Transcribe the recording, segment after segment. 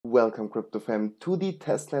Welcome, crypto fam, to the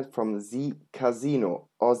testnet from ZKasino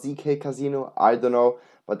or ZKasino, I don't know.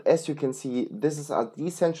 But as you can see, this is a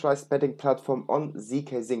decentralized betting platform on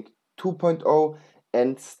ZKSync 2.0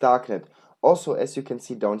 and Starknet. Also, as you can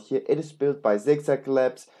see down here, it is built by Zigzag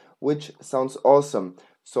Labs, which sounds awesome.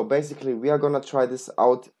 So basically, we are gonna try this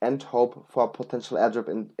out and hope for a potential airdrop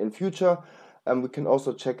in future. We can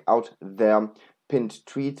also check out their pinned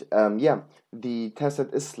tweet. The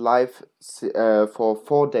testnet is live for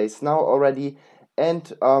 4 days now already, and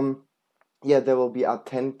there will be a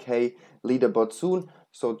 10k leaderboard soon.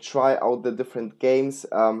 So try out the different games,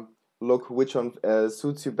 look which one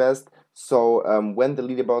suits you best. So when the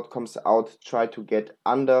leaderboard comes out, try to get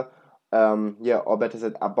under or better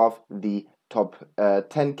said above the top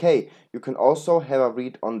 10k. You can also have a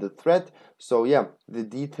read on the thread. So the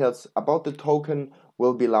details about the token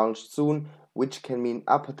will be launched soon, which can mean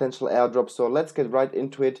a potential airdrop. So let's get right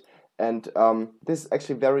into it. And this is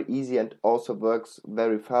actually very easy and also works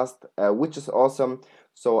very fast, which is awesome.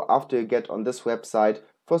 So after you get on this website,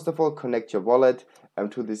 first of all, connect your wallet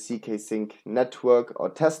to the ZKasino network or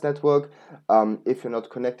test network. If you're not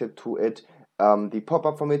connected to it, the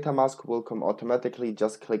pop-up from MetaMask will come automatically.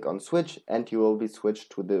 Just click on switch and you will be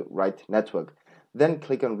switched to the right network. Then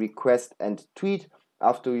click on request and tweet.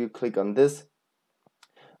 After you click on this,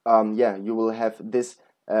 you will have this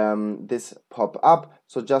this pop up.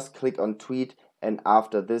 So just click on tweet, and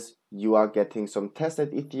after this you are getting some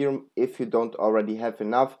testnet Ethereum. If you don't already have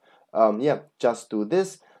enough, just do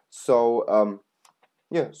this. So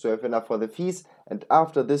so you have enough for the fees, and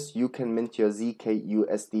after this you can mint your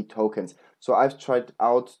ZKUSD tokens. So I've tried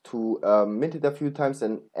out to mint it a few times,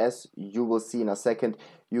 and as you will see in a second,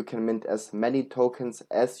 you can mint as many tokens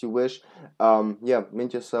as you wish.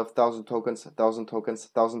 Mint yourself 1,000 tokens, 1,000 tokens,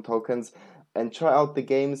 1,000 tokens, and try out the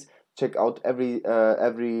games. Check out every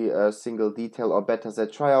single detail, or better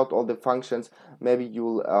said, try out all the functions. Maybe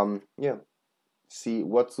you'll see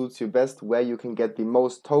what suits you best, where you can get the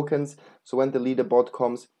most tokens. So when the leaderboard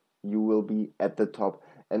comes, you will be at the top.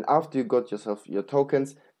 And after you got yourself your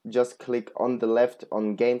tokens, just click on the left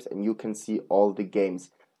on games and you can see all the games.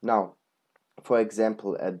 Now, for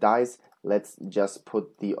example, dice, let's just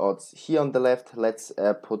put the odds here on the left. Let's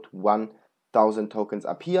put 1,000 tokens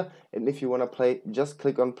up here. And if you want to play, just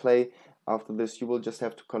click on play. After this, you will just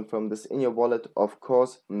have to confirm this in your wallet. Of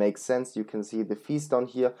course, makes sense. You can see the fees down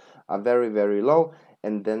here are very, very low.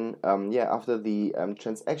 And then, after the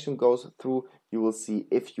transaction goes through, you will see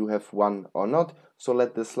if you have won or not. So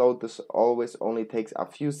let this load. This always only takes a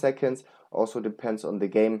few seconds. Also depends on the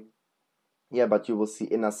game. But you will see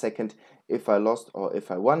in a second if I lost or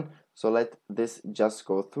if I won. So let this just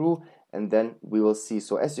go through, and then we will see.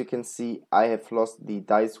 So as you can see, I have lost. The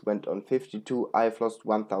dice went on 52. I have lost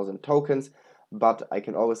 1,000 tokens, but I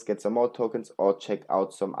can always get some more tokens or check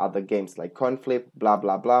out some other games like coin flip, blah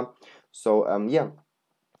blah blah. So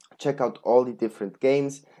check out all the different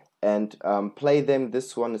games and play them.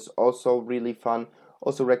 This one is also really fun.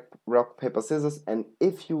 Also rock paper scissors. And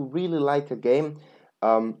if you really like a game,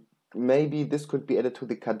 maybe this could be added to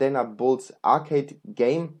the Cadena Bulls arcade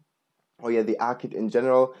game, or the arcade in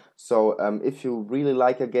general. So if you really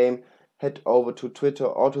like a game, head over to Twitter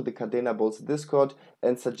or to the Cadena Bulls Discord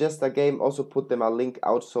and suggest a game. Also put them a link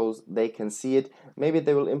out so they can see it. Maybe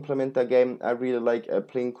they will implement a game. I really like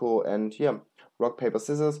Plinko and rock paper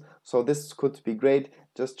scissors, so this could be great.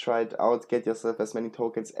 Just try it out, get yourself as many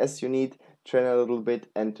tokens as you need, train a little bit,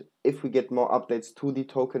 and if we get more updates to the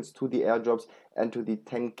tokens, to the airdrops, and to the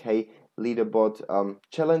 10k leaderboard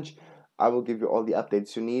challenge, I will give you all the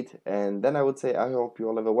updates you need. And then I would say I hope you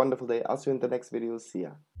all have a wonderful day. I'll see you in the next video. See ya.